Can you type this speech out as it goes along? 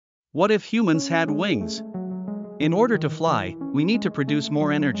What if humans had wings? In order to fly, we need to produce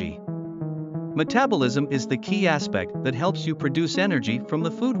more energy. Metabolism is the key aspect that helps you produce energy from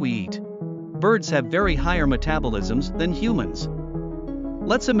the food we eat. Birds have very higher metabolisms than humans.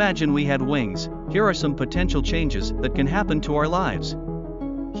 Let's imagine we had wings. Here are some potential changes that can happen to our lives.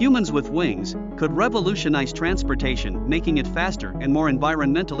 Humans with wings could revolutionize transportation, making it faster and more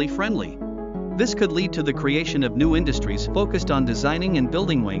environmentally friendly. This could lead to the creation of new industries focused on designing and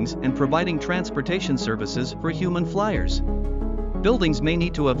building wings and providing transportation services for human flyers. Buildings may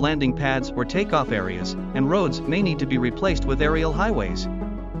need to have landing pads or takeoff areas, and roads may need to be replaced with aerial highways.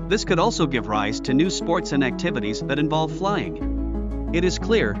 This could also give rise to new sports and activities that involve flying. It is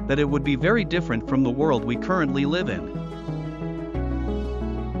clear that it would be very different from the world we currently live in.